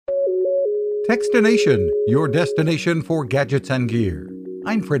Techstination, your destination for gadgets and gear.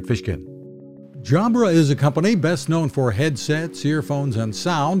 I'm Fred Fishkin. Jabra is a company best known for headsets, earphones, and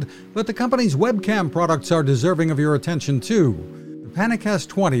sound, but the company's webcam products are deserving of your attention too. The PanaCast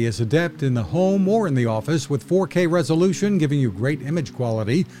 20 is adept in the home or in the office with 4K resolution giving you great image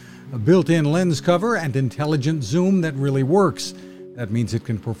quality, a built-in lens cover, and intelligent zoom that really works. That means it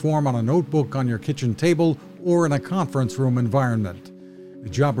can perform on a notebook on your kitchen table or in a conference room environment. The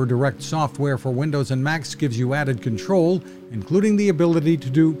Jabra Direct software for Windows and Macs gives you added control, including the ability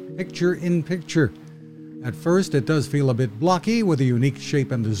to do picture-in-picture. At first, it does feel a bit blocky with a unique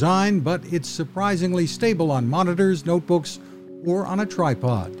shape and design, but it's surprisingly stable on monitors, notebooks, or on a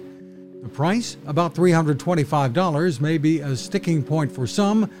tripod. The price, about $325, may be a sticking point for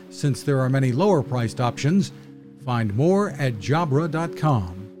some, since there are many lower-priced options. Find more at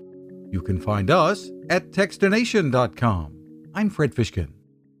Jabra.com. You can find us at Techstination.com. I'm Fred Fishkin.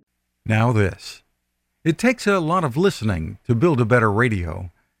 Now this. It takes a lot of listening to build a better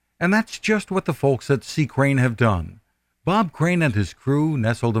radio, and that's just what the folks at C. Crane have done. Bob Crane and his crew,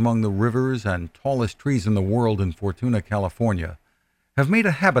 nestled among the rivers and tallest trees in the world in Fortuna, California, have made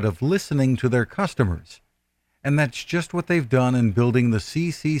a habit of listening to their customers. And that's just what they've done in building the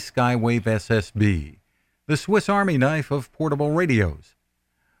CC Skywave SSB, the Swiss Army knife of portable radios.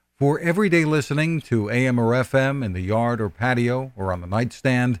 For everyday listening to AM or FM in the yard or patio or on the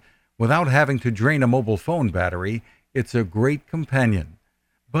nightstand without having to drain a mobile phone battery, it's a great companion.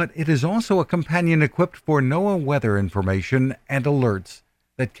 But it is also a companion equipped for NOAA weather information and alerts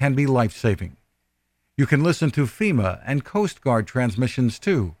that can be life-saving. You can listen to FEMA and Coast Guard transmissions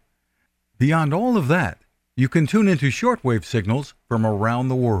too. Beyond all of that, you can tune into shortwave signals from around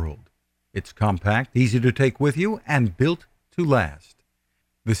the world. It's compact, easy to take with you, and built to last.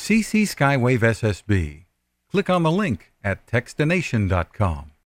 The CC Skywave SSB. Click on the link at Techstination.com.